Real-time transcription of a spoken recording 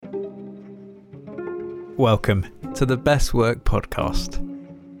Welcome to the Best Work Podcast.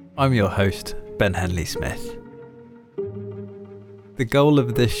 I'm your host, Ben Henley Smith. The goal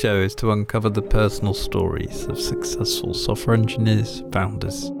of this show is to uncover the personal stories of successful software engineers,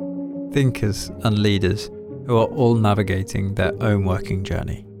 founders, thinkers, and leaders who are all navigating their own working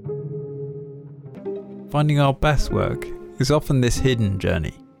journey. Finding our best work is often this hidden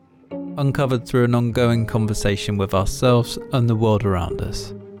journey, uncovered through an ongoing conversation with ourselves and the world around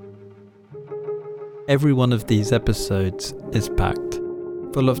us. Every one of these episodes is packed,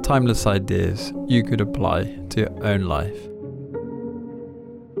 full of timeless ideas you could apply to your own life.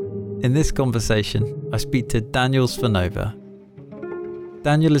 In this conversation, I speak to Daniel Svonava.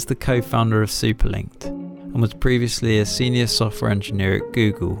 Daniel is the co-founder of Superlinked and was previously a senior software engineer at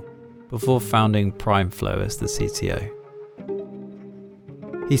Google before founding Primeflow as the CTO.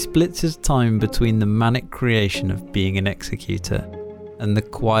 He splits his time between the manic creation of being an executor and the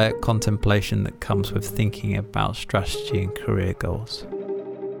quiet contemplation that comes with thinking about strategy and career goals.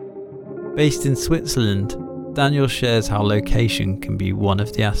 Based in Switzerland, Daniel shares how location can be one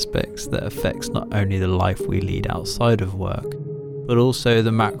of the aspects that affects not only the life we lead outside of work, but also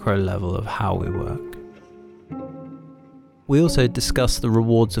the macro level of how we work. We also discuss the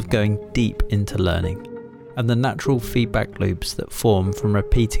rewards of going deep into learning and the natural feedback loops that form from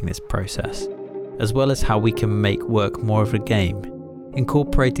repeating this process, as well as how we can make work more of a game,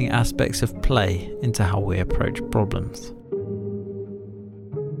 incorporating aspects of play into how we approach problems.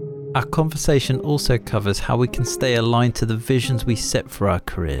 Our conversation also covers how we can stay aligned to the visions we set for our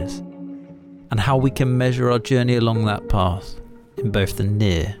careers, and how we can measure our journey along that path in both the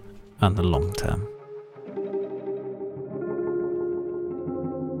near and the long term.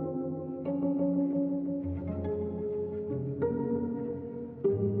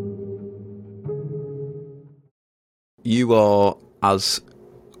 You are as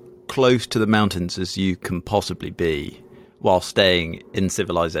close to the mountains as you can possibly be while staying in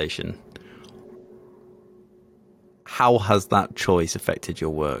civilization. How has that choice affected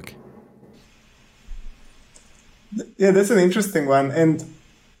your work? Yeah, that's an interesting one. And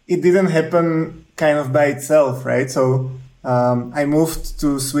it didn't happen kind of by itself, right? So I moved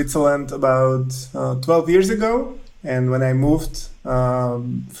to Switzerland about 12 years ago. And when I moved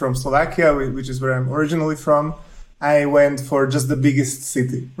from Slovakia, which is where I'm originally from, I went for just the biggest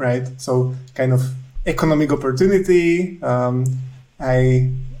city, right? So kind of economic opportunity. I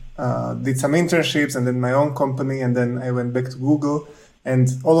did some internships and then my own company, and then I went back to Google, and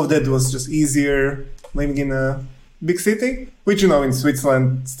all of that was just easier living in a big city, which, in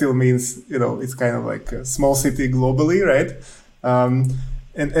Switzerland still means, it's kind of like a small city globally, right?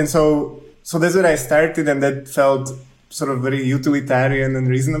 And so that's where I started, and that felt sort of very utilitarian and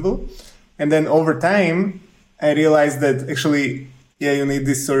reasonable. And then over time, I realized that actually, you need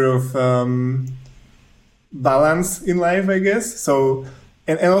this sort of balance in life, I guess. So,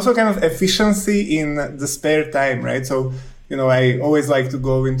 and also kind of efficiency in the spare time, right? So, I always like to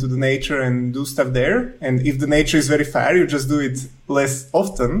go into the nature and do stuff there. And if the nature is very far, you just do it less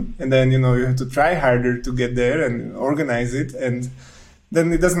often. And then, you have to try harder to get there and organize it. And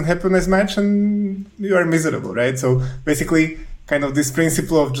then it doesn't happen as much and you are miserable, right? So basically, kind of this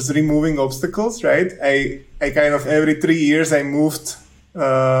principle of just removing obstacles, right? I kind of every 3 years I moved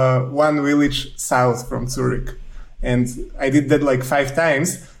one village south from Zurich, and I did that like 5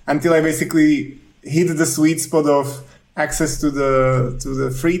 times until I basically hit the sweet spot of access to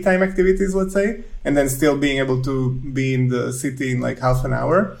the free time activities, let's say, and then still being able to be in the city in like half an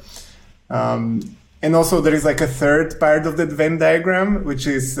hour. And also there is like a third part of that Venn diagram, which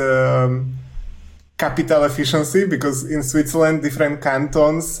is capital efficiency, because in Switzerland, different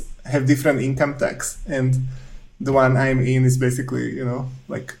cantons have different income tax. And the one I'm in is basically,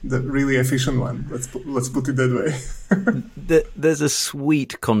 like the really efficient one. Let's put it that way. There's a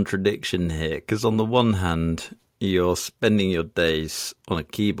sweet contradiction here, because on the one hand, you're spending your days on a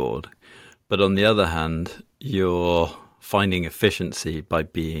keyboard, but on the other hand, you're finding efficiency by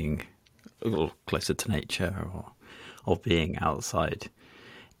being a little closer to nature or being outside.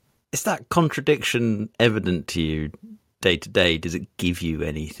 Is that contradiction evident to you day to day? Does it give you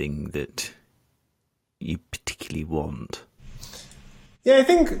anything that you particularly want? Yeah, I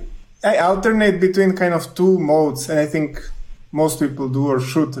think I alternate between kind of two modes, and I think most people do or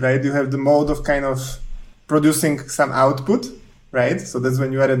should, right? You have the mode of kind of producing some output, right? So that's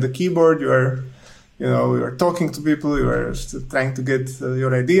when you are at the keyboard, you are talking to people, you are trying to get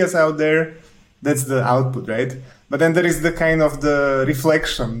your ideas out there. That's the output, right? But then there is the kind of the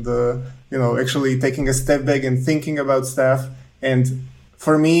reflection, actually taking a step back and thinking about stuff. And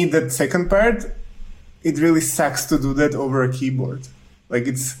for me, that second part, it really sucks to do that over a keyboard. Like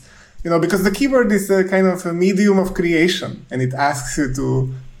it's, because the keyboard is a kind of a medium of creation, and it asks you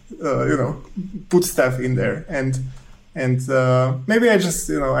to, put stuff in there. And maybe I just,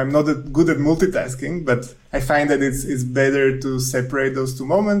 I'm not that good at multitasking, but I find that it's better to separate those two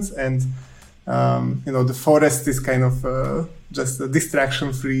moments. And, the forest is kind of just a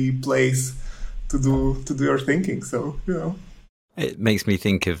distraction-free place to do your thinking. So, It makes me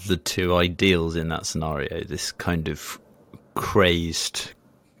think of the two ideals in that scenario, this kind of crazed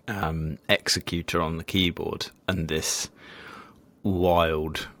executor on the keyboard and this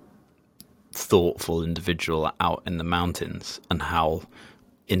wild, thoughtful individual out in the mountains, and how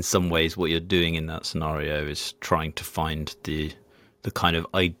in some ways what you're doing in that scenario is trying to find the kind of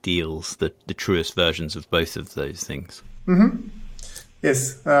ideals, the truest versions of both of those things. Mm-hmm.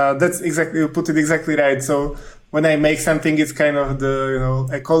 Yes, that's exactly, you put it exactly right. So when I make something, it's kind of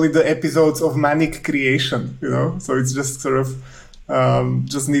I call it the episodes of manic creation, so it's just sort of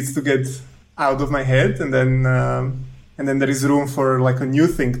just needs to get out of my head, and then there is room for like a new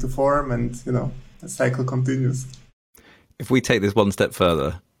thing to form, and the cycle continues. If we take this one step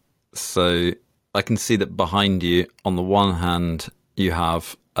further, so I can see that behind you, on the one hand, you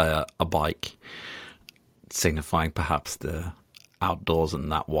have a bike, signifying perhaps the outdoors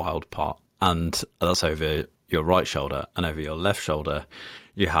and that wild part, and that's over your right shoulder, and over your left shoulder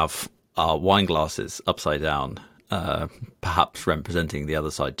you have wine glasses upside down, perhaps representing the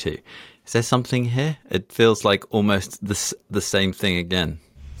other side too. Is there something here? It feels like almost the same thing again.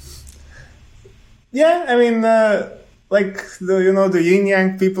 Yeah, I mean, like the yin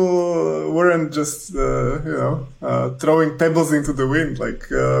yang people weren't just throwing pebbles into the wind. Like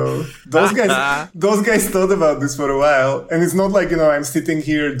those guys thought about this for a while, and it's not like I'm sitting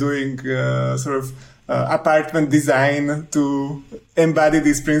here doing sort of apartment design to embody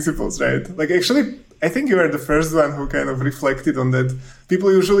these principles, right? Like actually, I think you are the first one who kind of reflected on that.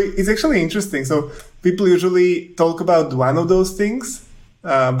 It's actually interesting. So people usually talk about one of those things,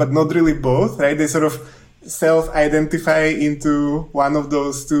 but not really both, right? They sort of self-identify into one of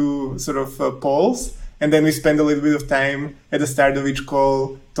those two sort of poles. And then we spend a little bit of time at the start of each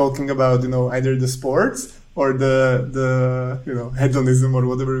call talking about, either the sports or the hedonism or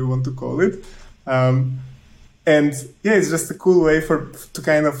whatever you want to call it. And yeah, it's just a cool way to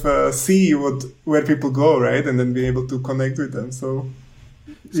kind of see where people go, right? And then be able to connect with them. So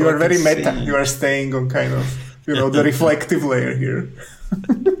you are very meta. You are staying on kind of, the reflective layer here.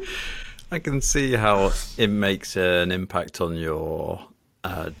 I can see how it makes an impact on your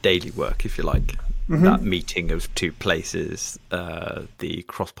daily work, if you like. Mm-hmm. That meeting of two places, the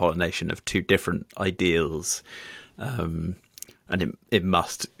cross-pollination of two different ideals, and it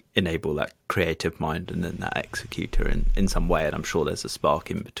must enable that creative mind and then that executor in some way, and I'm sure there's a spark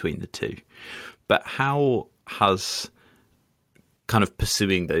in between the two. But how has kind of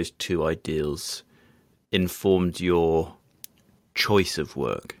pursuing those two ideals informed your choice of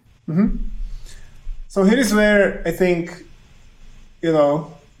work? Mm-hmm. So here is where I think,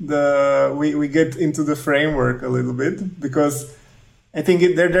 we get into the framework a little bit, because I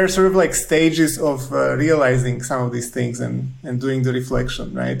think there are sort of like stages of realizing some of these things and doing the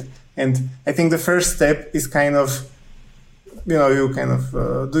reflection, right? And I think the first step is kind of, you kind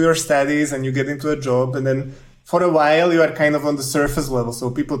of do your studies and you get into a job, and then for a while you are kind of on the surface level. So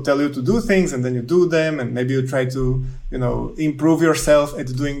people tell you to do things and then you do them, and maybe you try to, improve yourself at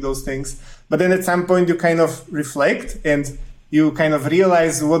doing those things. But then at some point you kind of reflect and you kind of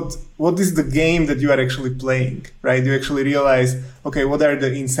realize what is the game that you are actually playing, right? You actually realize, okay, what are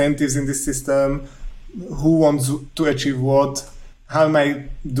the incentives in this system? Who wants to achieve what? How am I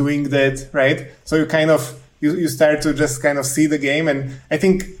doing that, right? So you kind of, you start to just kind of see the game. And I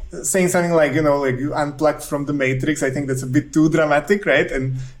think saying something like, like you unplugged from the matrix, I think that's a bit too dramatic, right?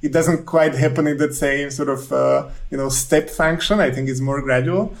 And it doesn't quite happen in that same sort of, step function. I think it's more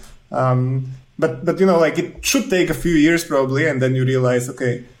gradual. But like it should take a few years probably, and then you realize,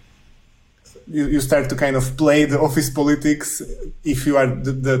 okay, you start to kind of play the office politics if you are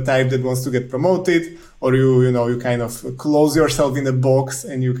the type that wants to get promoted, or you kind of close yourself in a box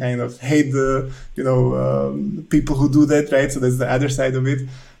and you kind of hate the people who do that, right? So that's the other side of it.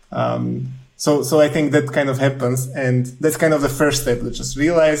 So I think that kind of happens, and that's kind of the first step. To just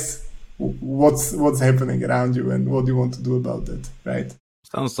realize what's happening around you and what you want to do about it, right?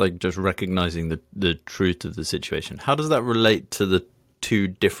 Sounds like just recognizing the truth of the situation. How does that relate to the two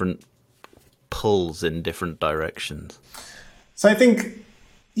different pulls in different directions? So I think,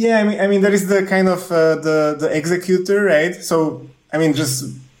 yeah, I mean, there is the kind of the executor, right? So I mean, just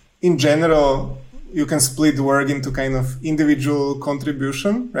in general, you can split work into kind of individual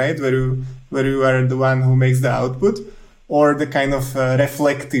contribution, right? Where you are the one who makes the output, or the kind of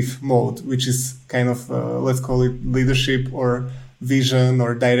reflective mode, which is kind of, let's call it leadership or vision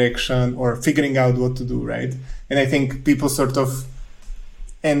or direction or figuring out what to do, right? And I think people sort of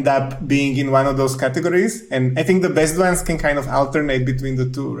end up being in one of those categories. And I think the best ones can kind of alternate between the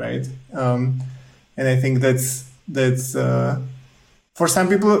two, right? And I think that's for some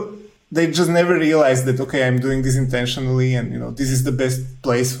people, they just never realize that, okay, I'm doing this intentionally and, this is the best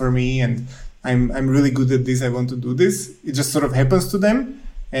place for me and I'm really good at this. I want to do this. It just sort of happens to them.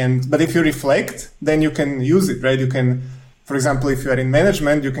 But if you reflect, then you can use it, right? You can, for example, if you are in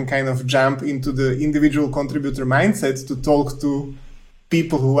management, you can kind of jump into the individual contributor mindset to talk to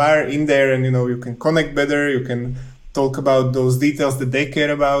people who are in there and, you can connect better. You can talk about those details that they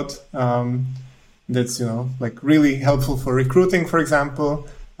care about. That's, like really helpful for recruiting, for example,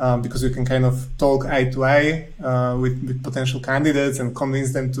 because you can kind of talk eye to eye with potential candidates and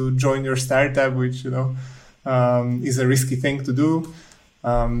convince them to join your startup, which, is a risky thing to do.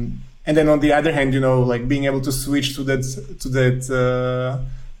 And then on the other hand, like being able to switch to that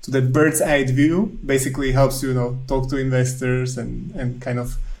bird's eye view basically helps you, talk to investors and kind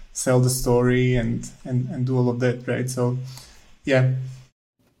of sell the story and do all of that, right? So, yeah.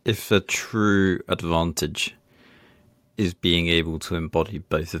 If a true advantage is being able to embody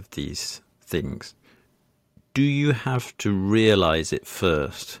both of these things, do you have to realize it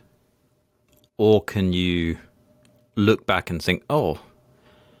first? Or can you look back and think, oh,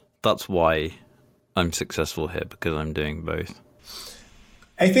 that's why I'm successful here, because I'm doing both?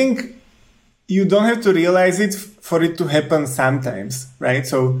 I think you don't have to realize it for it to happen sometimes, right?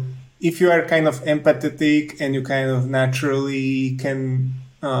 So if you are kind of empathetic and you kind of naturally can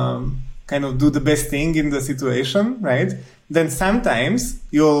kind of do the best thing in the situation, right? Then sometimes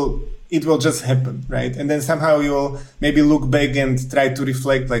it will just happen, right? And then somehow you'll maybe look back and try to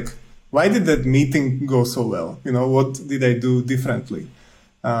reflect, like, why did that meeting go so well? What did I do differently?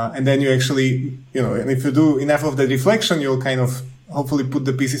 And then you actually, and if you do enough of that reflection, you'll kind of hopefully put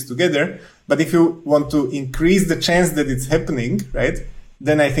the pieces together. But if you want to increase the chance that it's happening, right,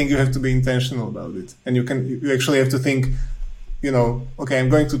 then I think you have to be intentional about it. And you actually have to think, okay, I'm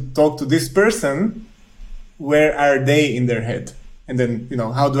going to talk to this person. Where are they in their head? And then,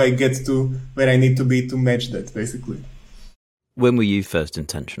 how do I get to where I need to be to match that, basically? When were you first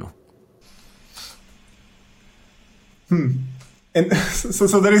intentional? And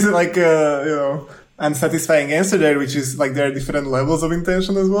so there is like a, unsatisfying answer there, which is like there are different levels of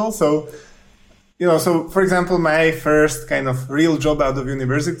intention as well. So, so for example, my first kind of real job out of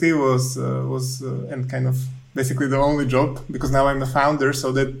university was and kind of basically the only job, because now I'm a founder.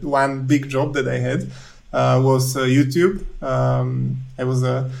 So that one big job that I had was YouTube.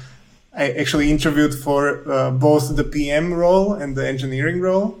 I actually interviewed for both the PM role and the engineering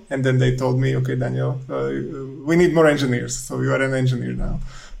role. And then they told me, okay, Daniel, we need more engineers. So you are an engineer now.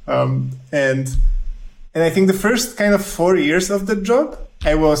 And I think the first kind of 4 years of the job,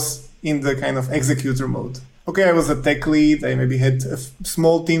 I was in the kind of executor mode. Okay, I was a tech lead. I maybe had a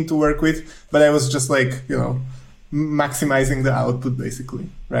small team to work with, but I was just like, maximizing the output basically,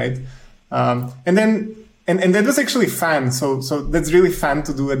 right? And that was actually fun. So that's really fun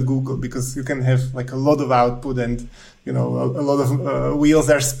to do at Google, because you can have like a lot of output and, a lot of wheels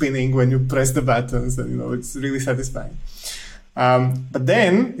are spinning when you press the buttons and, it's really satisfying. But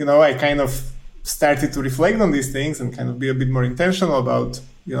then, I kind of started to reflect on these things and kind of be a bit more intentional about,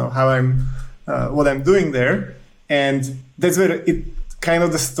 how what I'm doing there. And that's where it kind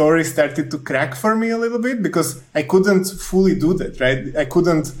of the story started to crack for me a little bit, because I couldn't fully do that, right? I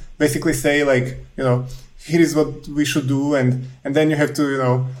couldn't basically say like, here is what we should do. And then you have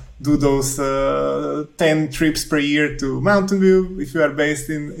to, do those 10 trips per year to Mountain View if you are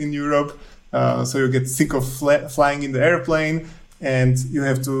based in Europe. So you get sick of flying in the airplane, and you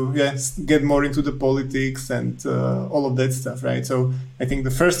have to get more into the politics and all of that stuff, right? So I think the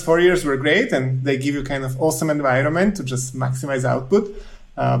first 4 years were great, and they give you kind of awesome environment to just maximize output.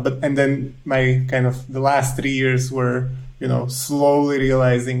 And then my kind of the last 3 years were, slowly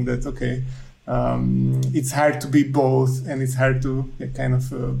realizing that, okay, it's hard to be both, and it's hard to kind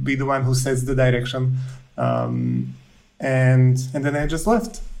of be the one who sets the direction. And then I just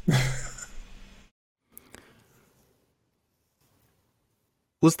left.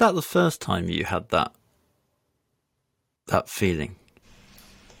 Was that the first time you had that feeling?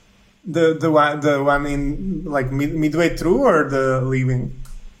 The one in like midway through, or the leaving?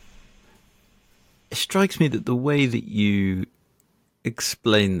 It strikes me that the way that you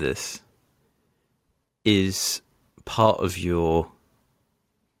explain this is part of your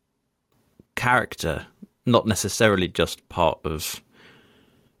character, not necessarily just part of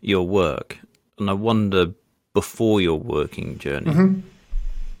your work. And I wonder, before your working journey,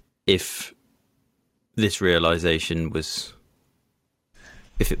 if this realization was,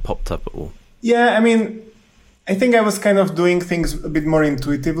 if it popped up at all? Yeah, I mean, I think I was kind of doing things a bit more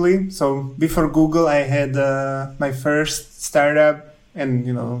intuitively. So before Google, I had my first startup, and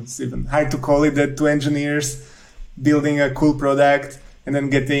it's even hard to call it that, 2 engineers building a cool product and then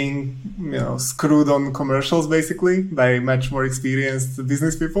getting screwed on commercials basically by much more experienced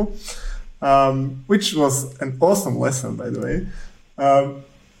business people, which was an awesome lesson, by the way.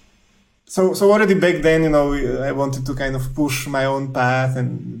 So already back then, I wanted to kind of push my own path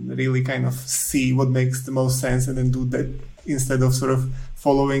and really kind of see what makes the most sense and then do that instead of sort of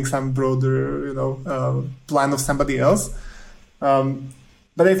following some broader, plan of somebody else.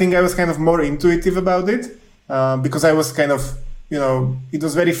 But I think I was kind of more intuitive about it because I was kind of, it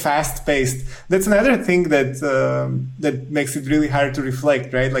was very fast paced. That's another thing that makes it really hard to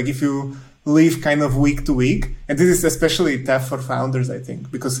reflect, right? Like if you live kind of week to week, and this is especially tough for founders, I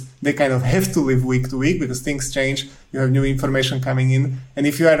think, because they kind of have to live week to week because things change, you have new information coming in. And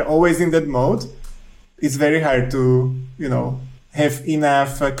if you are always in that mode, it's very hard to, have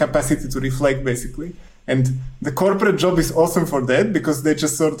enough capacity to reflect basically. And the corporate job is awesome for that because they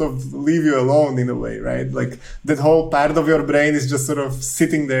just sort of leave you alone in a way, right? Like that whole part of your brain is just sort of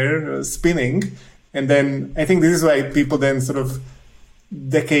sitting there spinning. And then I think this is why people then sort of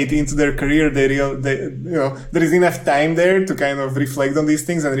decade into their career, there is enough time there to kind of reflect on these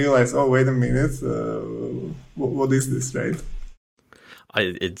things and realize, oh, wait a minute, what is this, right?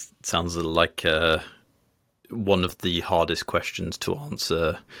 It sounds like one of the hardest questions to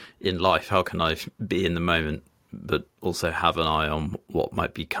answer in life. How can I be in the moment, but also have an eye on what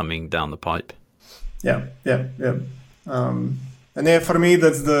might be coming down the pipe? Yeah. And for me,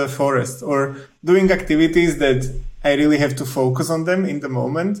 that's the forest, or doing activities that I really have to focus on them in the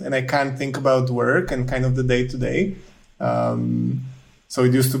moment, and I can't think about work and kind of the day to day. So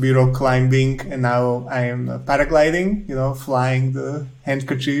it used to be rock climbing, and now I am paragliding, flying the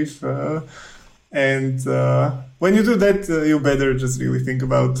handkerchief. And when you do that, you better just really think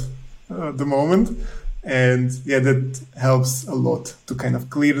about the moment. And yeah, that helps a lot to kind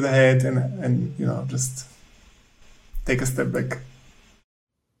of clear the head and just take a step back.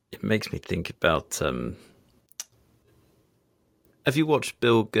 It makes me think about... have you watched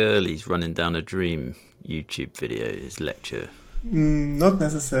Bill Gurley's Running Down a Dream YouTube video, his lecture? Not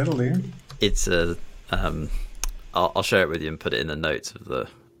necessarily. It's I'll share it with you and put it in the notes of the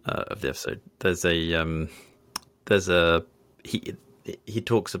episode. He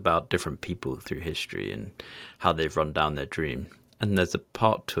talks about different people through history and how they've run down their dream. And there's a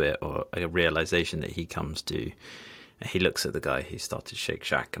part to it, or a realization that he comes to. He looks at the guy who started Shake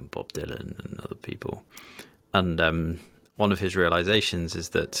Shack and Bob Dylan and other people. And one of his realizations is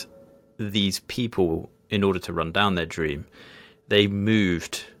that these people, in order to run down their dream, they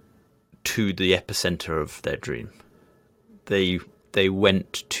moved to the epicenter of their dream. They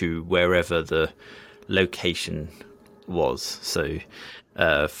went to wherever the location was. So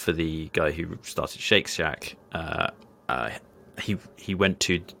for the guy who started Shake Shack, he went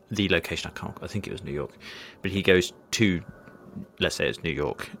to the location. I think it was New York, but he goes to, let's say it's New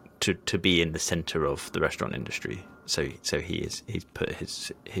York, to be in the center of the restaurant industry. So he's in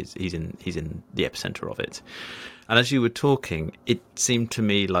the epicenter of it. And as you were talking, it seemed to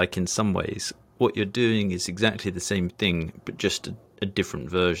me like in some ways what you're doing is exactly the same thing, but just a different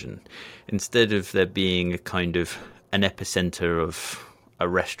version. Instead of there being a kind of an epicenter of a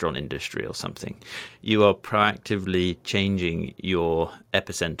restaurant industry or something, you are proactively changing your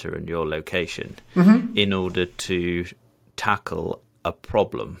epicenter and your location in order to tackle a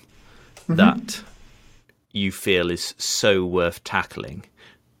problem that you feel is so worth tackling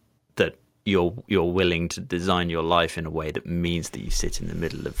that you're willing to design your life in a way that means that you sit in the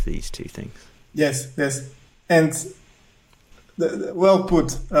middle of these two things. Yes. And well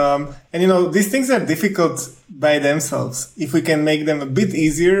put. And these things are difficult by themselves. If we can make them a bit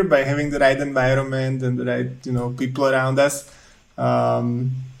easier by having the right environment and the right, people around us,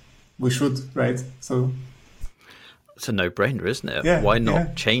 we should, right? So it's a no-brainer, isn't it? Yeah, why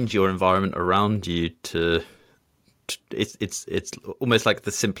not change your environment around you to it's almost like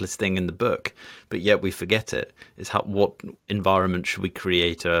the simplest thing in the book, but yet we forget it. Is what environment should we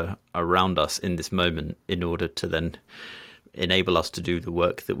create around us in this moment in order to then enable us to do the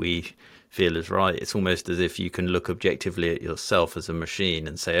work that we feel is right. It's almost as if you can look objectively at yourself as a machine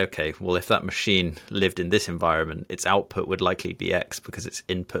and say, okay, well, if that machine lived in this environment, its output would likely be X because its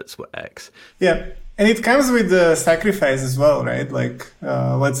inputs were X. Yeah. And it comes with the sacrifice as well, right? Like,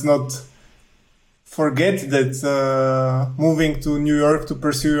 let's not forget that moving to New York to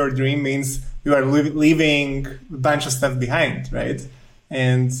pursue your dream means you are leaving a bunch of stuff behind, right?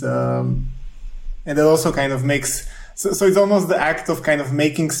 And that also kind of makes, so it's almost the act of kind of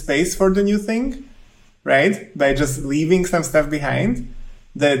making space for the new thing, right? By just leaving some stuff behind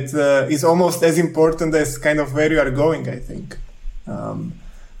that is almost as important as kind of where you are going, I think.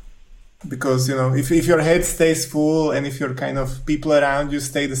 Because, if your head stays full and if your kind of people around you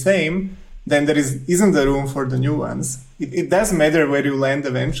stay the same, then there isn't the room for the new ones. It does matter where you land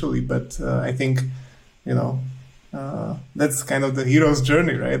eventually, but I think, that's kind of the hero's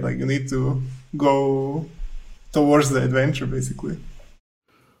journey, right? Like you need to go towards the adventure, basically.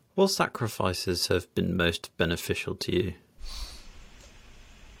 What sacrifices have been most beneficial to you?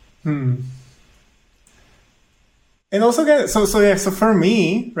 And also, so for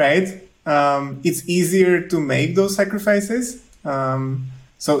me, right, it's easier to make those sacrifices.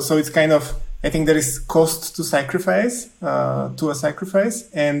 So it's kind of, I think there is cost to sacrifice, to a sacrifice.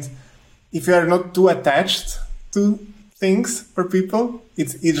 And if you are not too attached to things or people,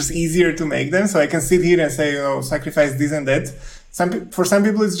 it's just easier to make them. So I can sit here and say, sacrifice this and that. For some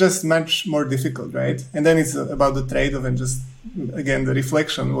people, it's just much more difficult, right? And then it's about the trade-off and just, again, the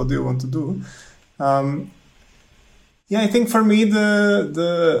reflection. What do you want to do? I think for me,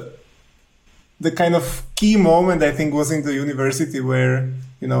 the kind of key moment, I think, was in the university where,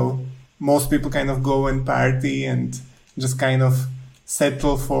 most people kind of go and party and just kind of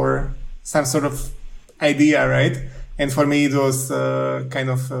settle for some sort of idea, right? And for me, it was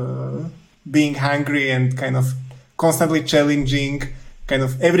kind of being hungry and kind of constantly challenging. Kind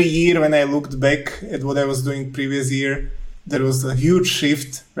of every year when I looked back at what I was doing previous year, there was a huge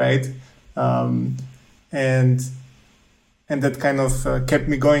shift, right? And that kind of kept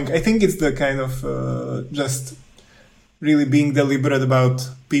me going. I think it's the kind of just really being deliberate about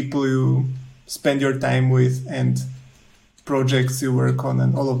people you spend your time with and projects you work on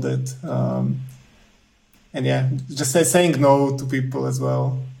and all of that. Just saying no to people as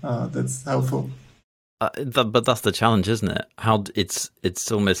well. That's helpful. But that's the challenge, isn't it? How it's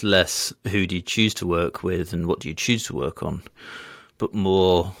almost less who do you choose to work with and what do you choose to work on, but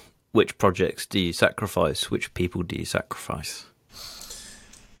more which projects do you sacrifice, which people do you sacrifice?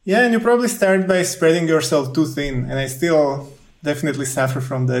 Yeah, and you probably start by spreading yourself too thin, and I still definitely suffer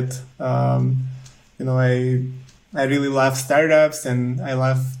from that. I really love startups and I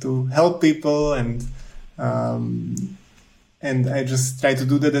love to help people, and I just try to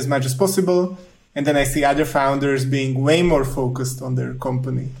do that as much as possible. And then I see other founders being way more focused on their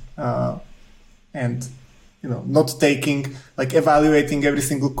company, and not taking, like, evaluating every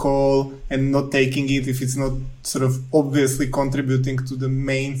single call and not taking it if it's not sort of obviously contributing to the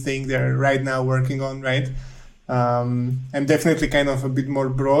main thing they're right now working on, right? I'm definitely kind of a bit more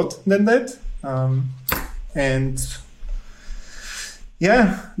broad than that. Then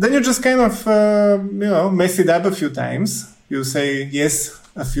you just kind of, mess it up a few times. You say yes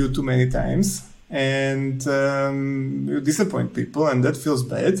a few too many times, and you disappoint people, and that feels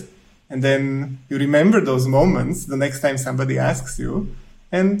bad. And then you remember those moments the next time somebody asks you,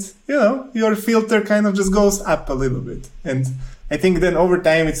 and, your filter kind of just goes up a little bit. And I think then over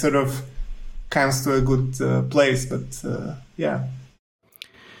time it sort of comes to a good place. But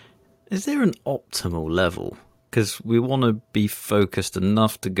Is there an optimal level? Because we want to be focused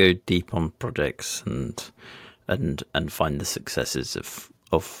enough to go deep on projects and find the successes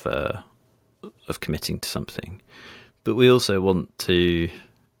of committing to something, but we also want to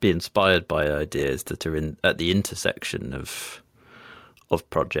be inspired by ideas that are at the intersection of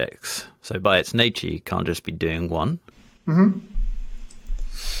projects. So by its nature, you can't just be doing one. Mm-hmm.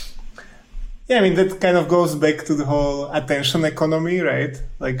 Yeah, I mean, that kind of goes back to the whole attention economy, right?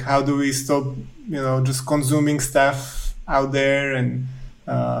 Like, how do we stop, just consuming stuff out there, and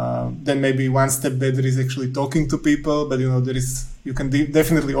then maybe one step better is actually talking to people, but you can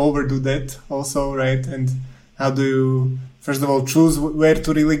definitely overdo that also, right? And how do you, first of all, choose where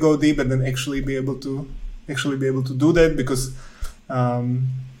to really go deep, and then actually be able to do that? Because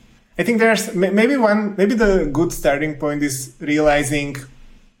I think there's maybe the good starting point is realizing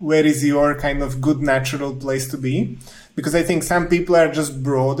where is your kind of good natural place to be, because I think some people are just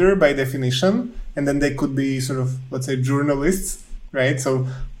broader by definition, and then they could be sort of, let's say, journalists, right? So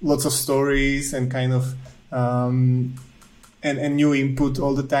lots of stories and kind of and new input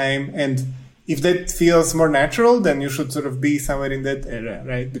all the time. And if that feels more natural, then you should sort of be somewhere in that area,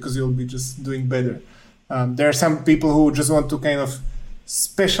 right? Because you'll be just doing better. There are some people who just want to kind of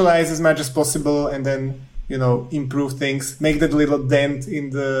specialize as much as possible and then, improve things, make that little dent in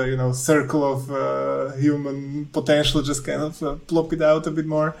the, circle of human potential, just kind of plop it out a bit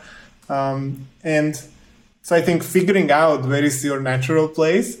more. And so I think figuring out where is your natural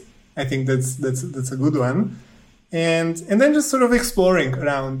place I think that's a good one. And then just sort of exploring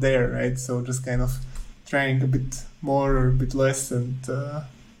around there, right? So just kind of trying a bit more or a bit less and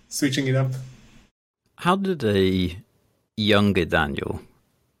switching it up. How did a younger Daniel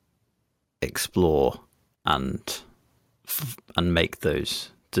explore and make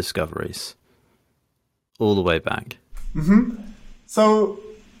those discoveries all the way back? Mm-hmm. So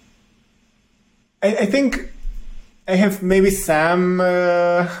I think I have maybe some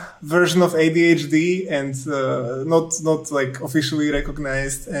version of ADHD and not like officially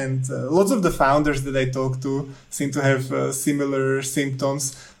recognized. And lots of the founders that I talk to seem to have similar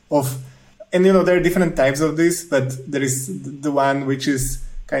symptoms of, and there are different types of this, but there is the one which is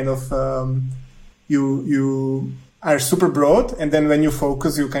kind of you are super broad, and then when you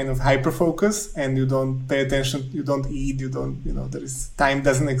focus, you kind of hyper focus, and you don't pay attention, you don't eat, you don't, there is time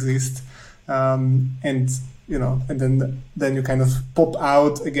doesn't exist, and then you kind of pop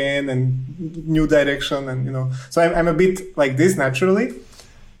out again and new direction, and so I'm a bit like this naturally,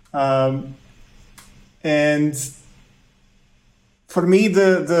 and for me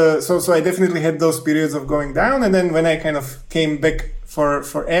so I definitely had those periods of going down, and then when I kind of came back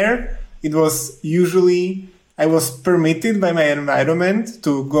for air, it was usually I was permitted by my environment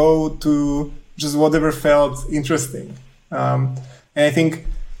to go to just whatever felt interesting, and I think.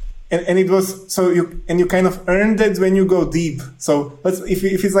 And it was so you kind of earn that when you go deep. So if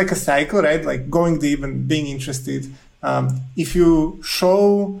it's like a cycle, right? Like going deep and being interested. If you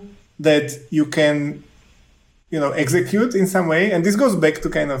show that you can, execute in some way, and this goes back to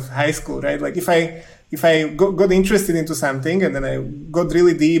kind of high school, right? Like if I got interested into something and then I got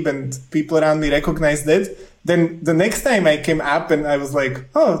really deep and people around me recognized that, then the next time I came up and I was like,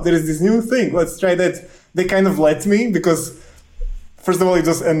 oh, there is this new thing. Let's try that. They kind of let me because. First of all, it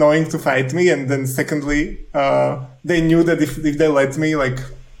was annoying to fight me, and then secondly, they knew that if they let me, like,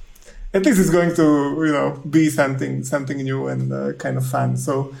 at least it's going to, be something new and kind of fun.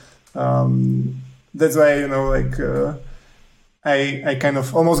 So that's why, I kind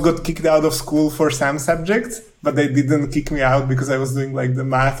of almost got kicked out of school for some subjects, but they didn't kick me out because I was doing like the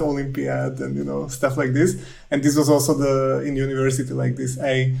math Olympiad and stuff like this. And this was also in university like this.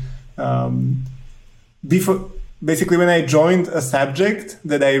 Basically, when I joined a subject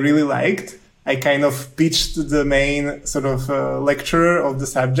that I really liked, I kind of pitched the main sort of lecturer of the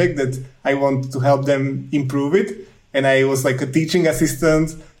subject that I want to help them improve it. And I was like a teaching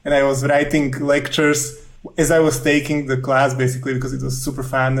assistant, and I was writing lectures as I was taking the class, basically, because it was super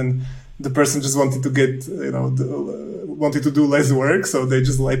fun. And the person just wanted to wanted to do less work, so they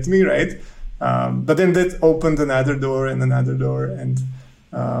just let me, right? But then that opened another door and another door, and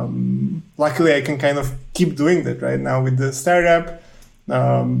luckily I can kind of keep doing that right now with the startup.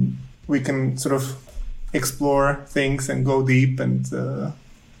 We can sort of explore things and go deep, and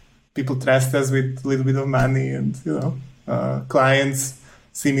people trust us with a little bit of money, and clients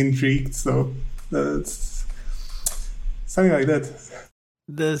seem intrigued, so it's something like that.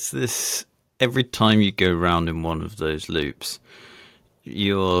 There's this, every time you go round in one of those loops,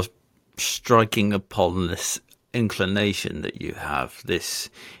 you're striking upon this inclination that you have, this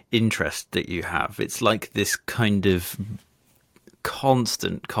interest that you have. It's like this kind of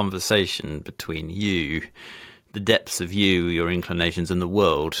constant conversation between you, the depths of you, your inclinations, and the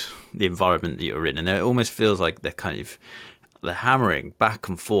world, the environment that you're in. And it almost feels like they're hammering back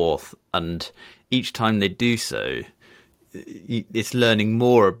and forth, and each time they do so, it's you're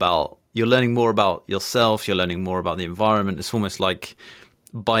learning more about yourself, you're learning more about the environment. It's almost like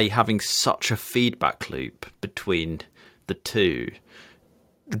by having such a feedback loop between the two,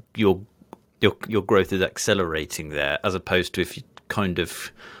 your growth is accelerating there, as opposed to if you kind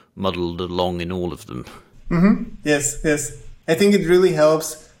of muddled along in all of them. Mm-hmm. Yes. I think it really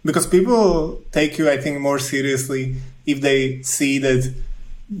helps because people take you, I think, more seriously if they see that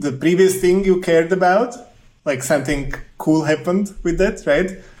the previous thing you cared about, like something cool happened with that,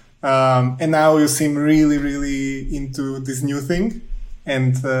 right? And now you seem really, really into this new thing.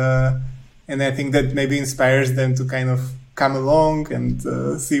 And I think that maybe inspires them to kind of come along and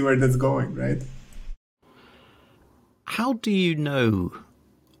see where that's going, right? How do you know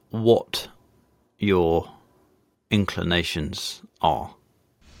what your inclinations are?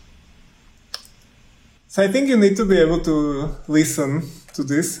 So I think you need to be able to listen to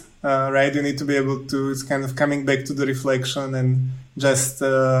this, right? You need to be able to, it's kind of coming back to the reflection and just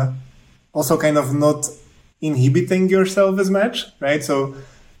also kind of not inhibiting yourself as much, right? So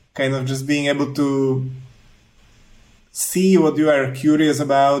kind of just being able to see what you are curious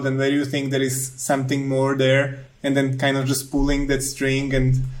about and where you think there is something more there, and then kind of just pulling that string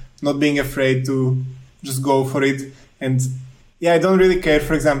and not being afraid to just go for it. And I don't really care,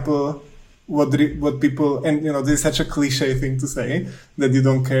 for example, what people, and this is such a cliche thing to say, that you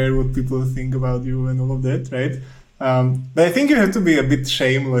don't care what people think about you and all of that, right? But I think you have to be a bit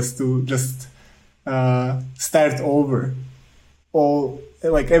shameless to just start over,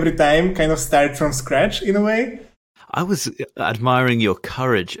 every time, kind of start from scratch in a way. I was admiring your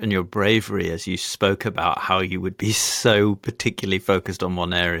courage and your bravery as you spoke about how you would be so particularly focused on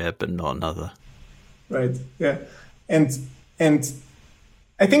one area but not another. Right. Yeah. And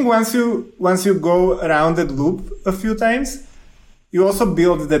I think once you go around that loop a few times, you also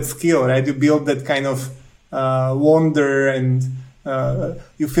build that skill, right? You build that kind of wonder, and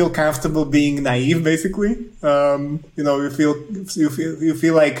you feel comfortable being naive, basically. You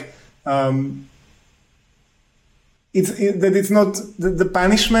feel like it's not the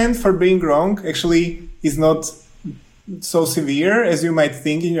punishment for being wrong actually is not so severe as you might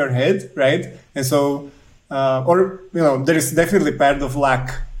think in your head, right? And so, there is definitely part of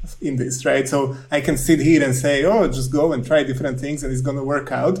luck in this, right? So I can sit here and say, just go and try different things and it's going to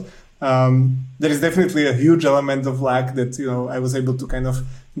work out. There is definitely a huge element of luck that, I was able to kind of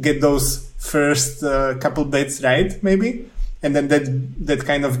get those first couple bets right, maybe. And then that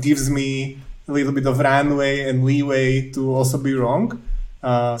kind of gives me a little bit of runway and leeway to also be wrong.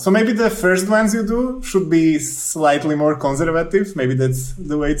 So maybe the first ones you do should be slightly more conservative. Maybe that's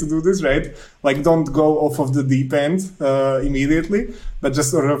the way to do this, right? Like, don't go off of the deep end immediately, but just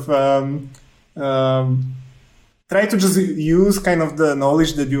sort of try to just use kind of the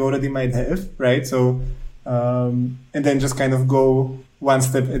knowledge that you already might have, right? So, and then just kind of go one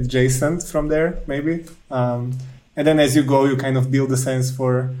step adjacent from there, maybe. And then as you go, you kind of build a sense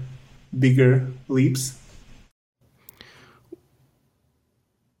for bigger leaps.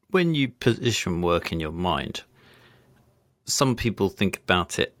 When you position work in your mind, some people think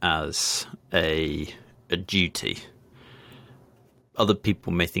about it as a duty. Other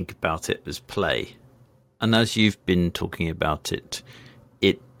people may think about it as play. And as you've been talking about it,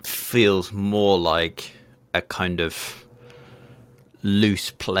 it feels more like a kind of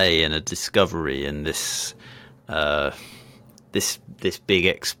loose play and a discovery and this big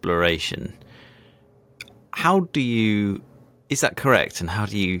exploration. Is that correct? And how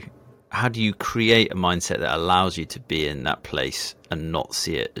do you create a mindset that allows you to be in that place and not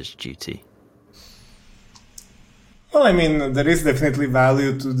see it as duty? Well, I mean, there is definitely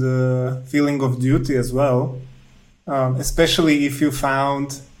value to the feeling of duty as well, especially if you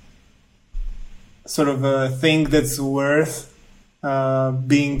found sort of a thing that's worth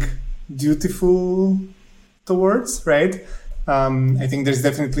being dutiful towards, right? I think there's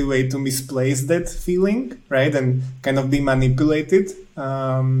definitely a way to misplace that feeling, right? And kind of be manipulated.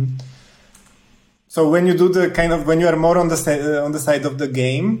 So when you do when you are more on the side of the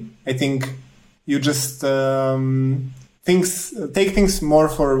game, I think you just take things more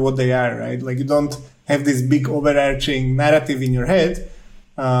for what they are, right? Like, you don't have this big overarching narrative in your head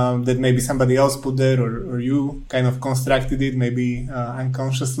that maybe somebody else put there or you kind of constructed it, maybe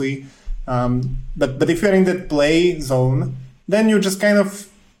unconsciously. But if you're in that play zone, then you just kind of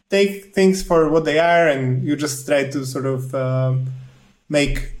take things for what they are, and you just try to sort of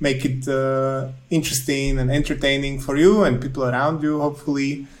make it interesting and entertaining for you and people around you,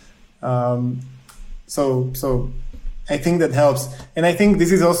 hopefully. So I think that helps. And I think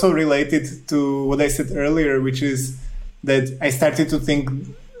this is also related to what I said earlier, which is that I started to think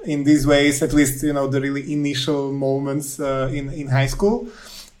in these ways, at least, the really initial moments in high school.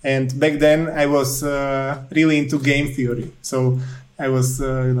 And back then I was really into game theory. So I was,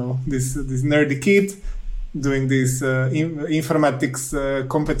 this nerdy kid doing these informatics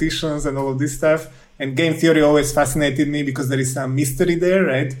competitions and all of this stuff. And game theory always fascinated me because there is some mystery there,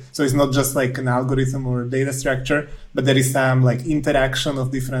 right? So it's not just like an algorithm or data structure, but there is some like interaction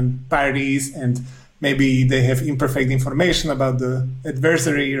of different parties, and maybe they have imperfect information about the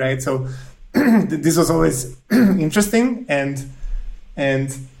adversary, right? So this was always interesting. And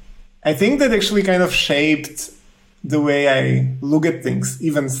I think that actually kind of shaped the way I look at things,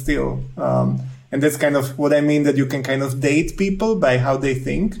 even still. And that's kind of what I mean, that you can kind of date people by how they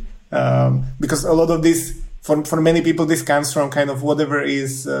think. Because a lot of this, for many people, this comes from kind of whatever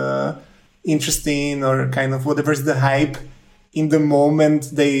is interesting, or kind of whatever is the hype in the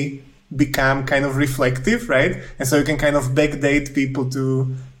moment they become kind of reflective, right? And so you can kind of backdate people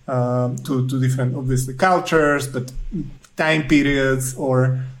to different, obviously, cultures, but time periods,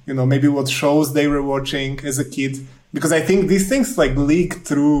 or maybe what shows they were watching as a kid. Because I think these things like leak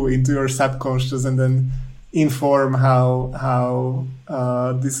through into your subconscious and then inform how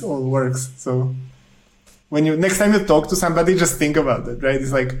this all works. So when next time you talk to somebody, just think about it, right?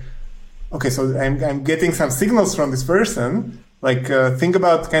 It's like, okay, so I'm getting some signals from this person, like think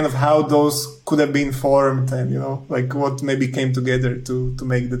about kind of how those could have been formed, and like what maybe came together to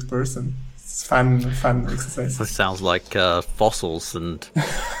make that person. It's fun exercise. It sounds like fossils and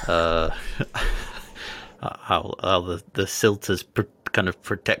how the silt has kind of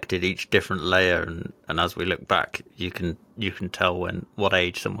protected each different layer, and as we look back, you can tell what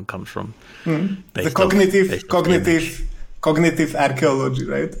age someone comes from. The cognitive archaeology,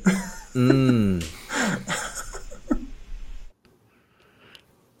 right?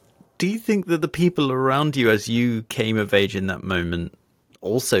 Do you think that the people around you, as you came of age in that moment,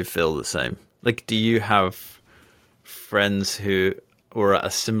 also feel the same? Like, do you have friends who were at a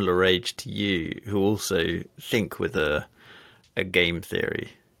similar age to you who also think with a game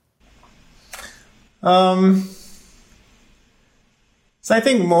theory? So I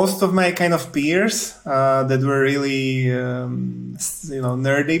think most of my kind of peers that were really,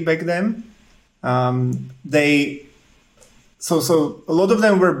 nerdy back then, so a lot of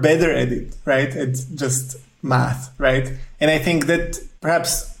them were better at it, right? It's just math, right? And I think that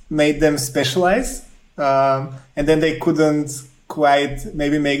perhaps made them specialize, and then they couldn't quite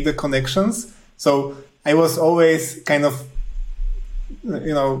maybe make the connections. So I was always kind of,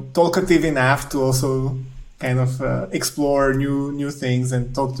 talkative enough to also kind of explore new things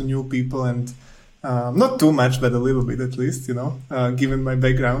and talk to new people, and not too much, but a little bit at least, given my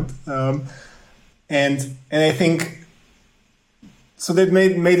background. And I think so that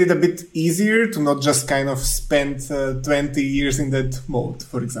made it a bit easier to not just kind of spend 20 years in that mode,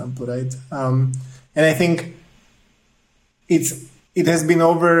 for example, right? And I think it has been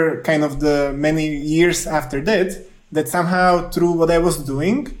over kind of the many years after that somehow through what I was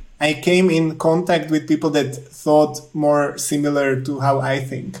doing, I came in contact with people that thought more similar to how I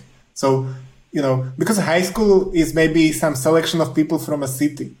think. So, because high school is maybe some selection of people from a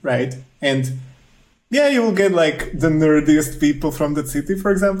city, right? And yeah, you will get like the nerdiest people from that city,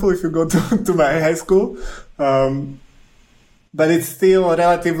 for example, if you go to my high school. But it's still a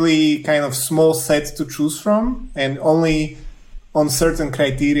relatively kind of small set to choose from, and only on certain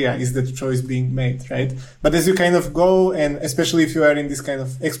criteria is that choice being made, right? But as you kind of go, and especially if you are in this kind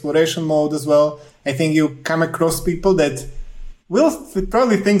of exploration mode as well, I think you come across people that will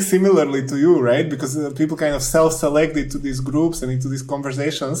probably think similarly to you, right? Because people kind of self-select into these groups and into these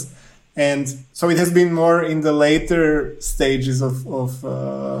conversations. And so it has been more in the later stages of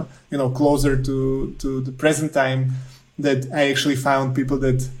closer to the present time that I actually found people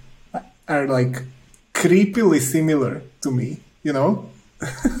that are like creepily similar to me,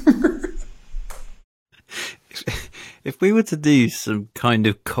 If we were to do some kind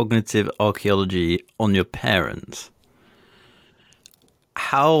of cognitive archaeology on your parents,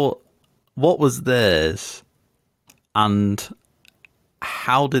 what was theirs, and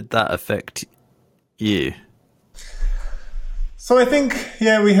how did that affect you? So I think,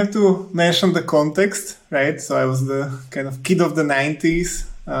 we have to mention the context, right? So I was the kind of kid of the 90s.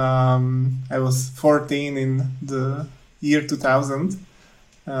 I was 14 in the year 2000,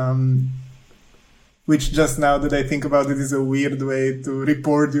 which just now that I think about it is a weird way to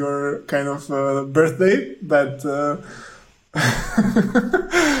report your kind of birthday. But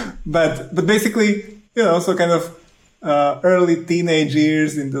but basically, so kind of early teenage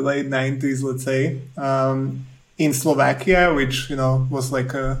years in the late 90s, let's say, in Slovakia, which, was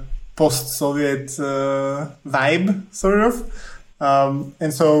like a post-Soviet vibe, sort of.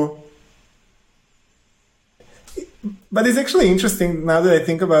 And so, but it's actually interesting now that I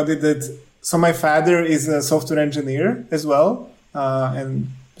think about it so my father is a software engineer as well, and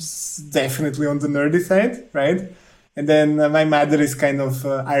definitely on the nerdy side, right? And then my mother is kind of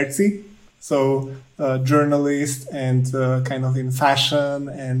artsy. So journalist and kind of in fashion,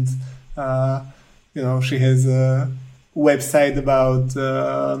 and she has a website about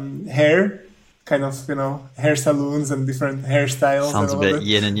hair, kind of hair salons and different hairstyles. Sounds a bit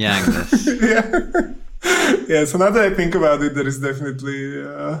yin and yang. This. Yeah. So now that I think about it, there is definitely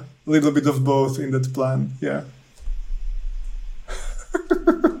a little bit of both in that plan. Yeah.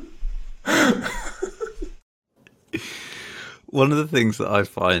 One of the things that I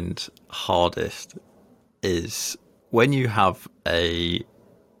find hardest is when you have a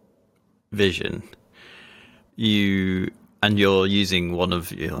vision, you're using one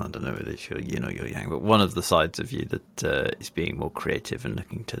of I don't know whether it's your yin or your yang, but one of the sides of you that is being more creative and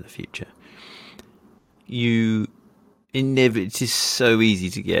looking to the future. It is so easy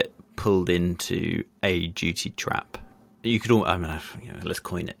to get pulled into a duty trap. You could let's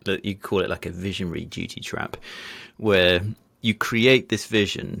coin it. You could call it like a visionary duty trap, where you create this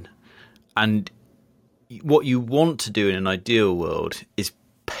vision, and what you want to do in an ideal world is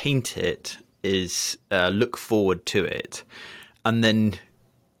paint it, is look forward to it, and then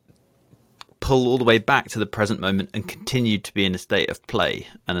pull all the way back to the present moment and continue to be in a state of play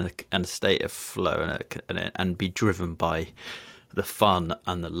and a state of flow and be driven by the fun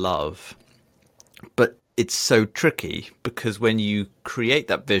and the love. But it's so tricky because when you create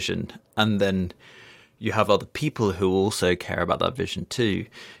that vision and then you have other people who also care about that vision too,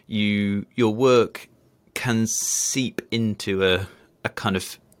 your work can seep into a kind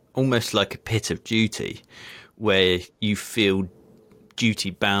of almost like a pit of duty where you feel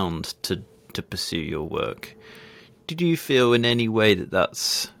duty bound to pursue your work. Did you feel in any way that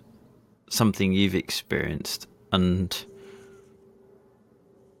that's something you've experienced, and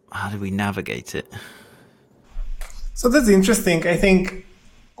how do we navigate it? So that's interesting. I think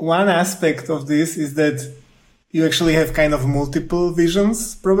one aspect of this is that you actually have kind of multiple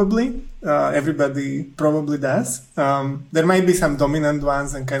visions, probably. Everybody probably does. There might be some dominant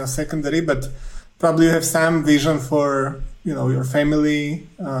ones and kind of secondary, but probably you have some vision for, your family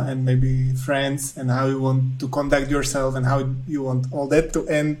and maybe friends, and how you want to conduct yourself and how you want all that to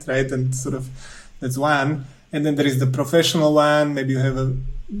end, right? And sort of that's one. And then there is the professional one. Maybe you have a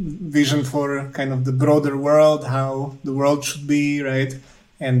vision for kind of the broader world, how the world should be, right?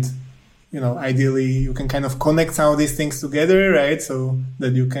 And ideally you can kind of connect some of these things together, right? So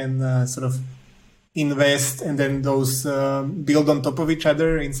that you can sort of invest and then those build on top of each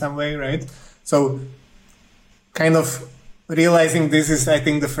other in some way, right? So kind of realizing this is, I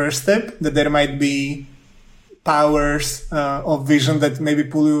think, the first step, that there might be powers of vision that maybe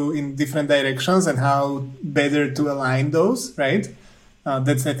pull you in different directions and how better to align those, right?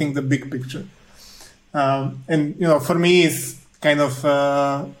 That's, I think, the big picture. And, for me, it's kind of,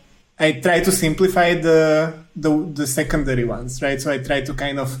 I try to simplify the secondary ones, right? So I try to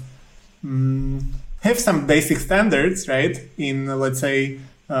kind of have some basic standards, right? In, let's say,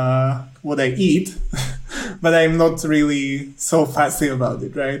 what I eat, but I'm not really so fussy about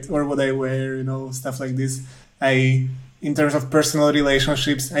it, right? Or what I wear, stuff like this. In terms of personal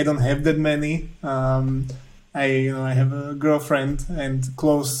relationships, I don't have that many. I have a girlfriend and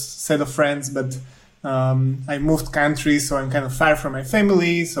close set of friends, but I moved countries, so I'm kind of far from my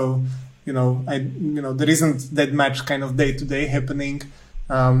family. So, there isn't that much kind of day to day happening.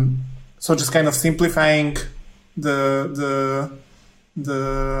 So just kind of simplifying the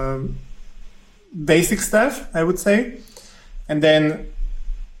basic stuff, I would say. And then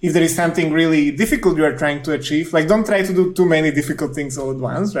if there is something really difficult you are trying to achieve, like don't try to do too many difficult things all at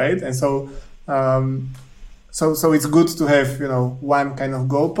once, right? And so it's good to have, one kind of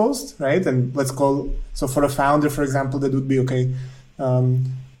goalpost, right? And so for a founder, for example, that would be, okay,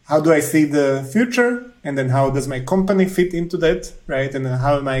 how do I see the future? And then how does my company fit into that, right? And then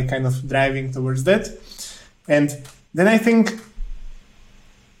how am I kind of driving towards that? And then I think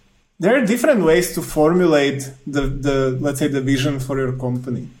there are different ways to formulate the let's say the vision for your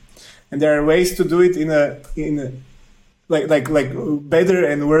company, and there are ways to do it in a like better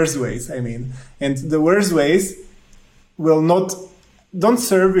and worse ways. I mean, and the worse ways don't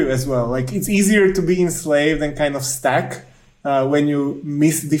serve you as well. Like it's easier to be enslaved and kind of stuck when you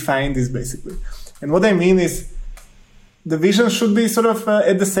misdefine this, basically. And what I mean is, the vision should be sort of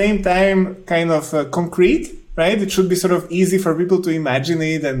at the same time kind of concrete. Right? It should be sort of easy for people to imagine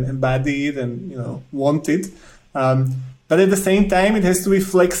it and embody it and, want it. But at the same time, it has to be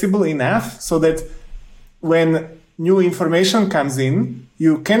flexible enough so that when new information comes in,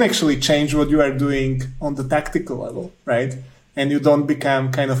 you can actually change what you are doing on the tactical level, right? And you don't become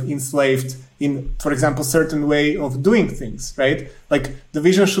kind of enslaved in, for example, certain way of doing things, right? Like the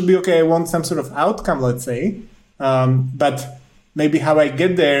vision should be, okay, I want some sort of outcome, let's say, but maybe how I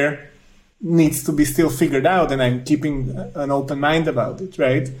get there needs to be still figured out, and I'm keeping an open mind about it,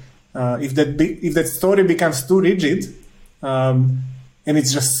 right? If that story becomes too rigid, and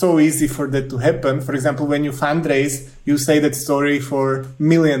it's just so easy for that to happen. For example, when you fundraise, you say that story for a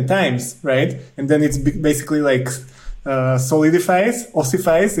million times, right? And then it's basically like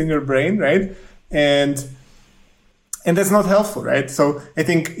ossifies in your brain, right? And that's not helpful, right? So I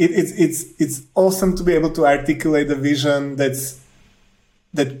think it's awesome to be able to articulate a vision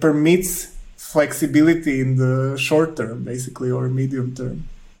that permits flexibility in the short term, basically, or medium term.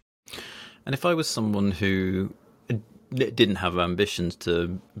 And if I was someone who didn't have ambitions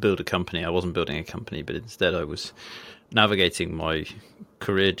to build a company, I wasn't building a company, but instead I was navigating my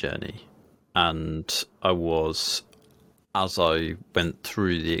career journey, and I was, as I went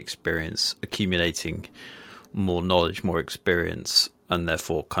through the experience, accumulating more knowledge, more experience, and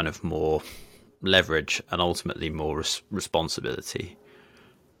therefore kind of more leverage and ultimately more responsibility.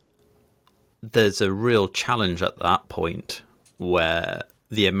 There's a real challenge at that point where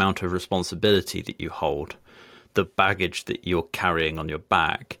the amount of responsibility that you hold the baggage that you're carrying on your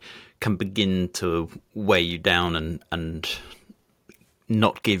back can begin to weigh you down and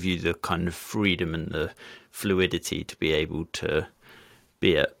not give you the kind of freedom and the fluidity to be able to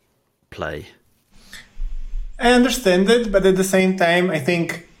be at play. I understand it, but at the same time, I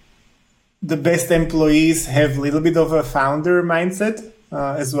think the best employees have a little bit of a founder mindset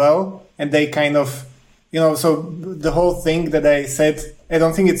as well. And they kind of, so the whole thing that I said, I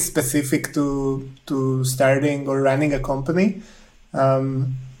don't think it's specific to starting or running a company.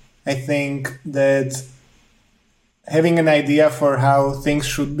 I think that having an idea for how things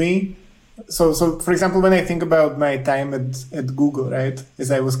should be. So for example, when I think about my time at Google, right,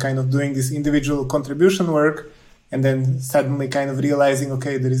 as I was kind of doing this individual contribution work, and then suddenly kind of realizing,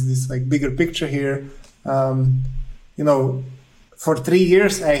 okay, there is this like bigger picture here. For 3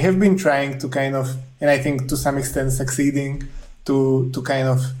 years, I have been trying to kind of, and I think to some extent succeeding, to kind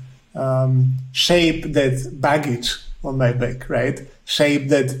of shape that baggage on my back, right? Shape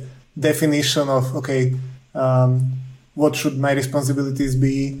that definition of, okay, what should my responsibilities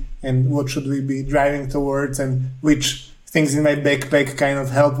be and what should we be driving towards and which things in my backpack kind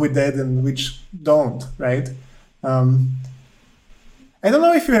of help with that and which don't, right? I don't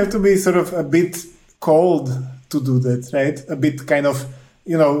know if you have to be sort of a bit cold to do that, right? A bit kind of,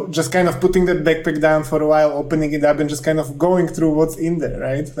 just kind of putting that backpack down for a while, opening it up and just kind of going through what's in there,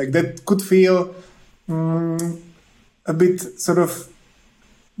 right? Like that could feel a bit sort of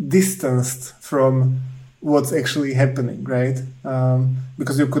distanced from what's actually happening, right?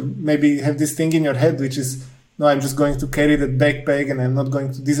 Because you could maybe have this thing in your head, which is, no, I'm just going to carry that backpack and I'm not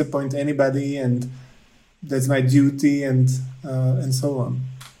going to disappoint anybody and that's my duty and so on.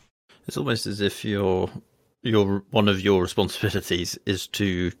 It's almost as if one of your responsibilities is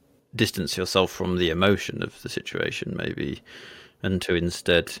to distance yourself from the emotion of the situation, maybe, and to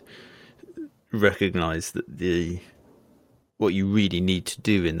instead recognize that what you really need to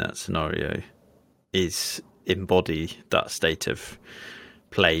do in that scenario is embody that state of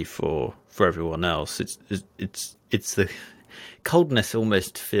play for everyone else. It's the coldness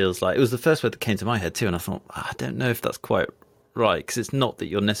almost feels like, it was the first word that came to my head too, and I thought, I don't know if that's quite right, because it's not that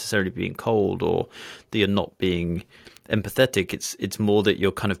you're necessarily being cold or that you're not being empathetic. It's more that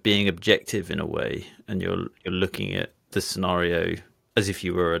you're kind of being objective in a way, and you're looking at the scenario as if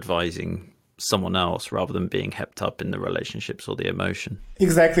you were advising someone else rather than being hepped up in the relationships or the emotion.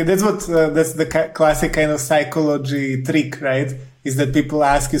 Exactly. That's that's the classic kind of psychology trick, right? Is that people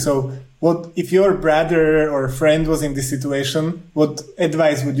ask you, so what if your brother or friend was in this situation, what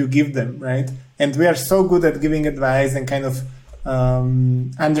advice would you give them, right? And we are so good at giving advice and kind of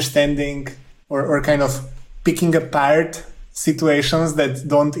understanding or kind of picking apart situations that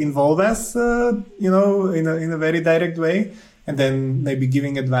don't involve us, in a very direct way, and then maybe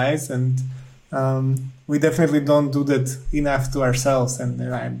giving advice. And we definitely don't do that enough to ourselves. And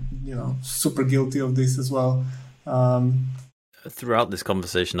I'm, super guilty of this as well. Throughout this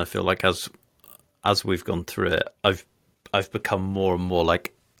conversation, I feel like as we've gone through it, I've become more and more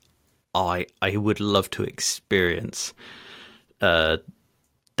like, I would love to experience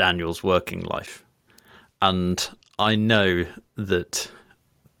Daniel's working life. And I know that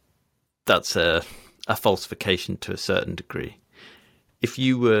that's a falsification to a certain degree. If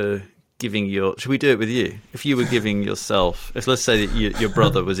you were giving should we do it with you? If you were giving yourself, let's say that your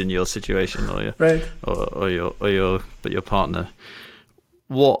brother was in your situation, or right, or your partner,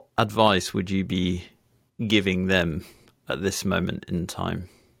 what advice would you be giving them at this moment in time?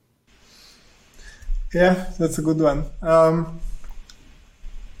 Yeah, that's a good one.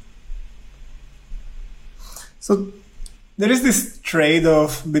 So there is this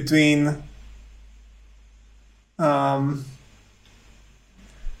trade-off between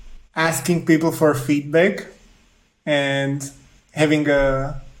asking people for feedback and having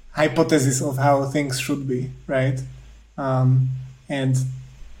a hypothesis of how things should be, right? And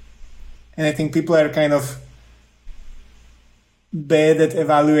I think people are kind of bad at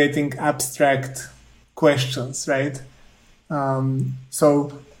evaluating abstract questions, right?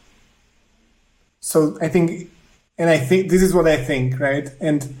 So I think this is what I think, right?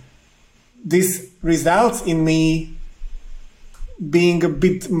 And this results in me being a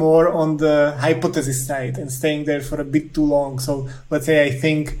bit more on the hypothesis side and staying there for a bit too long. So let's say I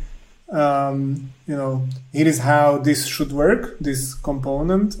think, here is how this should work, this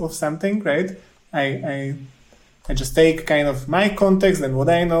component of something, right? I just take kind of my context and what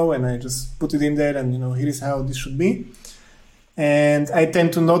I know, and I just put it in there, and here is how this should be. And I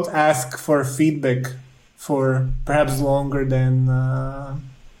tend to not ask for feedback for perhaps longer than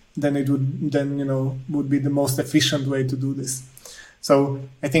would be the most efficient way to do this. So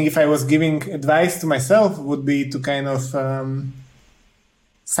I think if I was giving advice to myself, would be to kind of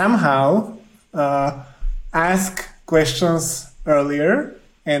somehow ask questions earlier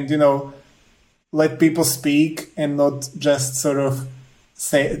and, let people speak and not just sort of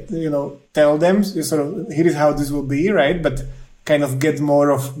say, tell them, sort of, here is how this will be, right? But kind of get more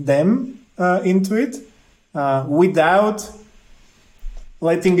of them into it without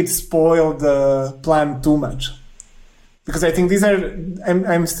letting it spoil the plan too much. Because I think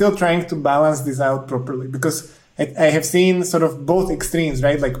I'm still trying to balance this out properly, because I have seen sort of both extremes,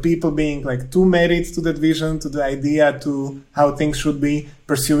 right? Like people being like too married to that vision, to the idea, to how things should be,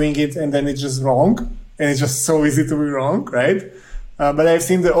 pursuing it, and then it's just wrong. And it's just so easy to be wrong, right? But I've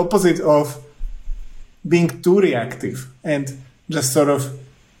seen the opposite of being too reactive and just sort of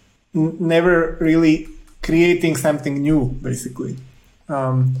never really creating something new, basically.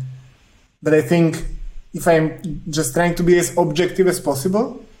 But I think if I'm just trying to be as objective as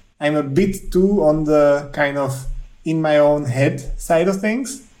possible, I'm a bit too on the kind of in my own head side of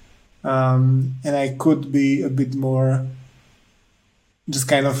things. And I could be a bit more just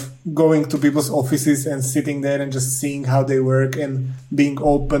kind of going to people's offices and sitting there and just seeing how they work and being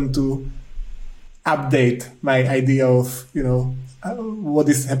open to update my idea of, what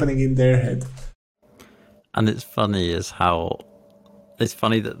is happening in their head. And it's funny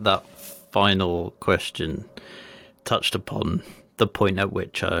that final question touched upon the point at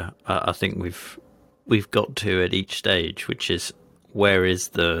which I think we've got to at each stage, which is where is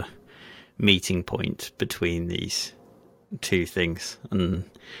the meeting point between these two things, and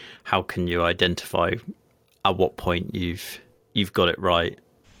how can you identify at what point you've got it right?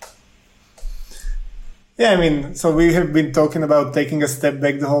 Yeah, I mean, so we have been talking about taking a step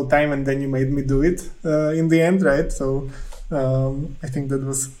back the whole time, and then you made me do it in the end, right? So I think that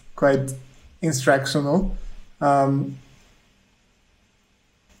was quite instructional. And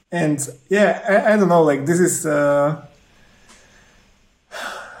yeah, I don't know, like this is, I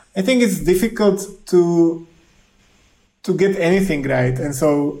think it's difficult to get anything right. And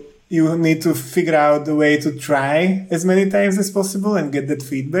so you need to figure out the way to try as many times as possible and get that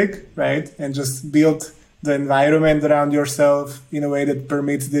feedback, right? And just build the environment around yourself in a way that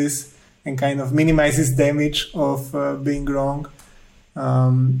permits this and kind of minimizes damage of being wrong.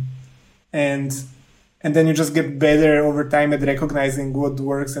 And then you just get better over time at recognizing what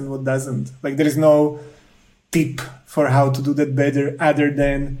works and what doesn't. Like there is no tip for how to do that better other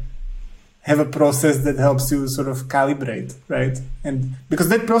than have a process that helps you sort of calibrate, right? And because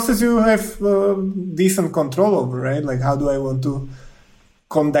that process you have decent control over, right? Like how do I want to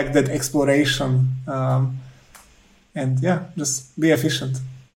conduct that exploration? And yeah, just be efficient.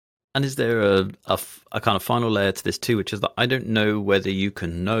 And is there a kind of final layer to this too, which is that I don't know whether you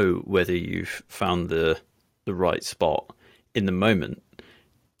can know whether you've found the right spot in the moment.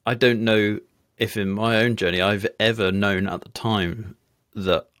 I don't know if in my own journey I've ever known at the time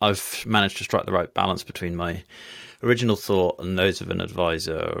that I've managed to strike the right balance between my original thought and those of an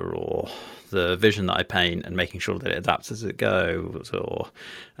advisor, or the vision that I paint and making sure that it adapts as it goes, or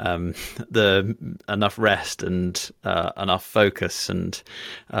the enough rest and enough focus and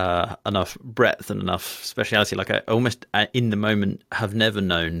enough breadth and enough speciality. Like I almost in the moment have never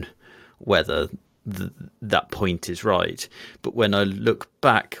known whether that point is right. But when I look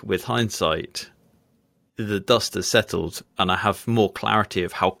back with hindsight, the dust has settled and I have more clarity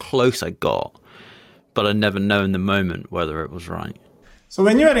of how close I got, but I never know in the moment whether it was right. So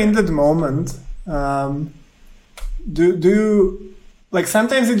when you are in that moment, do you, like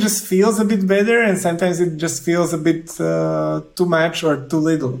sometimes it just feels a bit better and sometimes it just feels a bit too much or too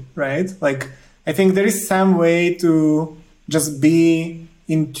little, right? Like I think there is some way to just be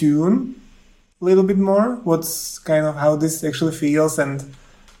in tune a little bit more, what's kind of how this actually feels, and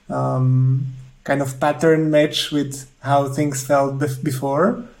kind of pattern match with how things felt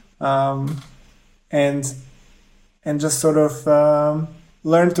before, and just sort of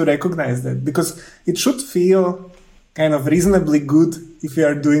learn to recognize that, because it should feel kind of reasonably good if you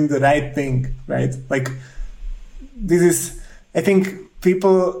are doing the right thing, right? Like this is, I think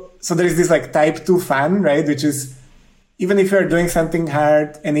people, so there is this like type 2 fun, right? Which is even if you are doing something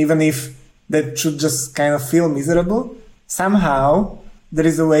hard and even if that should just kind of feel miserable, somehow there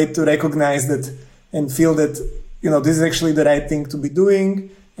is a way to recognize that and feel that, this is actually the right thing to be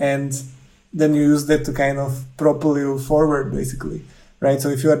doing. And then you use that to kind of propel you forward, basically, right? So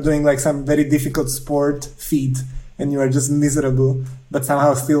if you are doing like some very difficult sport feat and you are just miserable, but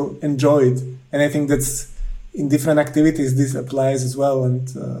somehow still enjoy it. And I think that's in different activities, this applies as well.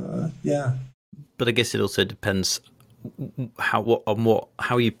 And yeah. But I guess it also depends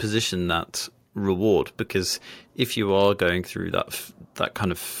how you position that reward, because if you are going through that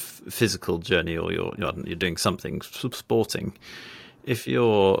kind of physical journey, or you're doing something sporting, if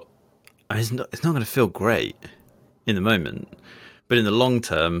it's not going to feel great in the moment, but in the long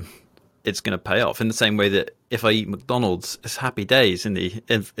term, it's going to pay off. In the same way that if I eat McDonald's, it's happy days in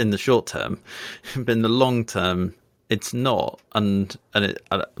the short term, but in the long term, it's not.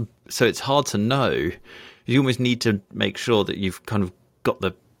 So it's hard to know. You almost need to make sure that you've kind of got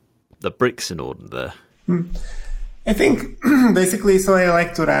the bricks in order there. I think basically, so I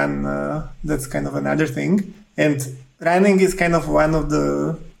like to run. That's kind of another thing. And running is kind of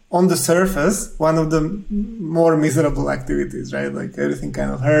on the surface, one of the more miserable activities, right? Like everything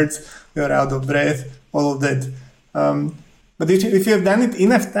kind of hurts, you're out of breath, all of that. But if you have done it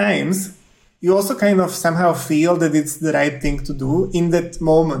enough times, you also kind of somehow feel that it's the right thing to do in that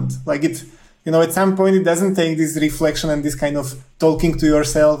moment. Like at some point, it doesn't take this reflection and this kind of talking to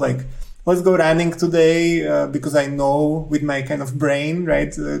yourself, like, let's go running today because I know with my kind of brain,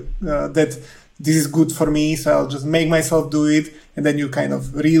 right, that this is good for me, so I'll just make myself do it. And then you kind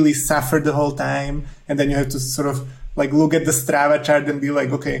of really suffer the whole time. And then you have to sort of like look at the Strava chart and be like,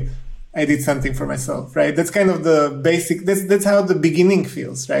 okay, I did something for myself, right? That's kind of the basic, that's how the beginning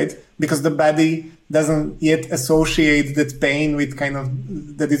feels, right? Because the body doesn't yet associate that pain with kind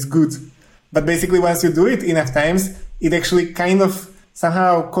of that it's good. But basically once you do it enough times, it actually kind of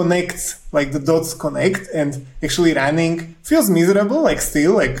somehow connects, like the dots connect, and actually running feels miserable, like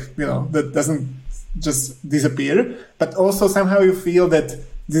still, like, that doesn't just disappear, but also somehow you feel that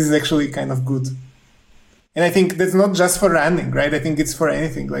this is actually kind of good. And I think that's not just for running, right? I think it's for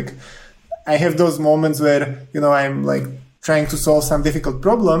anything. Like I have those moments where, I'm like trying to solve some difficult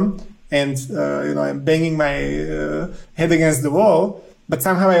problem and, I'm banging my head against the wall. But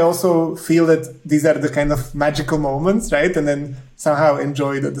somehow I also feel that these are the kind of magical moments, right? And then somehow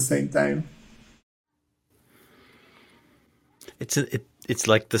enjoy it at the same time. It's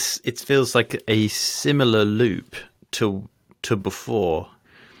like this. It feels like a similar loop to before,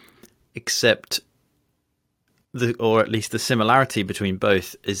 except or at least the similarity between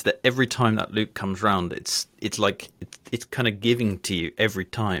both is that every time that loop comes round, it's kind of giving to you every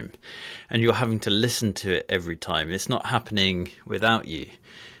time, and you're having to listen to it every time. It's not happening without you.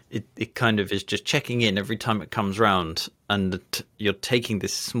 It kind of is just checking in every time it comes round, and you're taking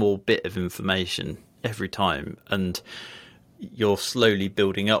this small bit of information every time, and you're slowly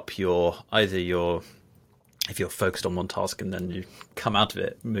building up if you're focused on one task and then you come out of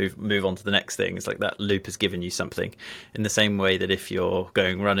it, move on to the next thing. It's like that loop has given you something. In the same way that if you're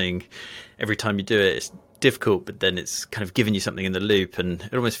going running, every time you do it, it's difficult, but then it's kind of given you something in the loop. And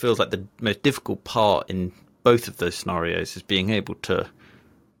it almost feels like the most difficult part in both of those scenarios is being able to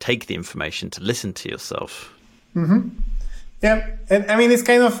take the information, to listen to yourself. Mm-hmm. Yeah. And I mean, it's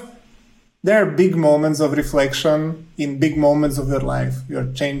kind of, there are big moments of reflection in big moments of your life.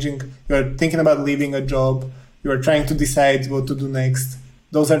 You're changing, you're thinking about leaving a job, you're trying to decide what to do next.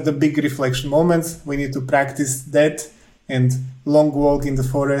 Those are the big reflection moments. We need to practice that, and long walk in the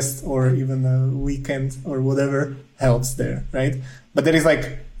forest or even a weekend or whatever helps there, right? But there is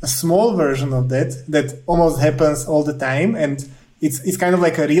like a small version of that almost happens all the time, and it's kind of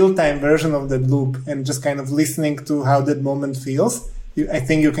like a real-time version of that loop, and just kind of listening to how that moment feels. I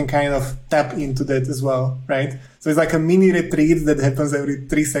think you can kind of tap into that as well, right? So it's like a mini retreat that happens every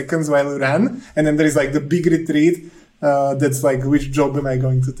 3 seconds while you run. And then there is like the big retreat that's like, which job am I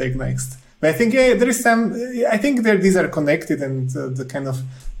going to take next? But I think, there is I think these are connected, and the kind of,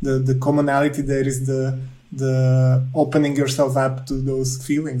 the commonality there is the opening yourself up to those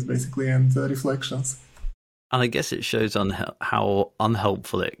feelings, basically, and reflections. And I guess it shows how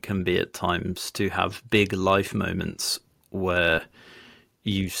unhelpful it can be at times to have big life moments where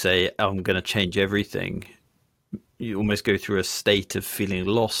you say, I'm going to change everything. You almost go through a state of feeling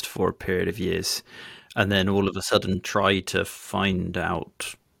lost for a period of years, and then all of a sudden try to find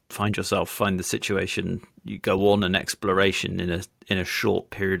yourself, find the situation. You go on an exploration in a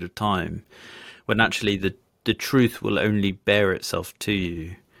short period of time, when actually the truth will only bear itself to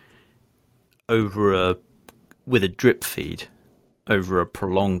you with a drip feed over a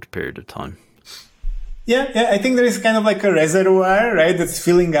prolonged period of time. Yeah, I think there is kind of like a reservoir, right, that's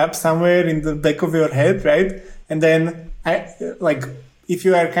filling up somewhere in the back of your head, right? And then, if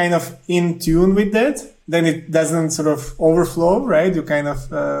you are kind of in tune with that, then it doesn't sort of overflow, right? You kind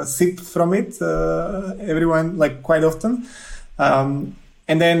of sip from it, everyone, like quite often. And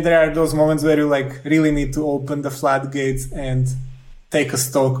then there are those moments where you like really need to open the floodgates and take a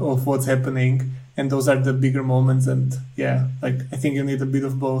stock of what's happening. And those are the bigger moments. And yeah, I think you need a bit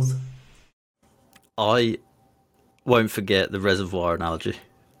of both. I won't forget the reservoir analogy.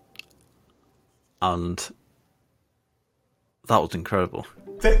 And that was incredible.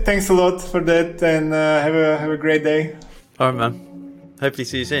 Thanks a lot for that, and have a great day. All right, man. Hopefully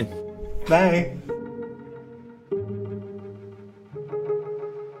see you soon. Bye.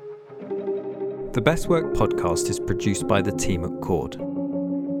 The Best Work podcast is produced by the team at Cord.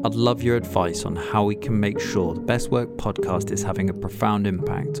 I'd love your advice on how we can make sure the Best Work podcast is having a profound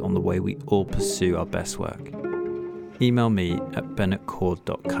impact on the way we all pursue our best work. Email me at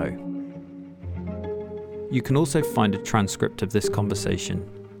ben@cord.co. You can also find a transcript of this conversation,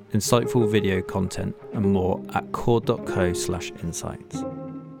 insightful video content, and more at cord.co/insights.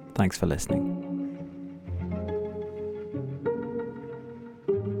 Thanks for listening.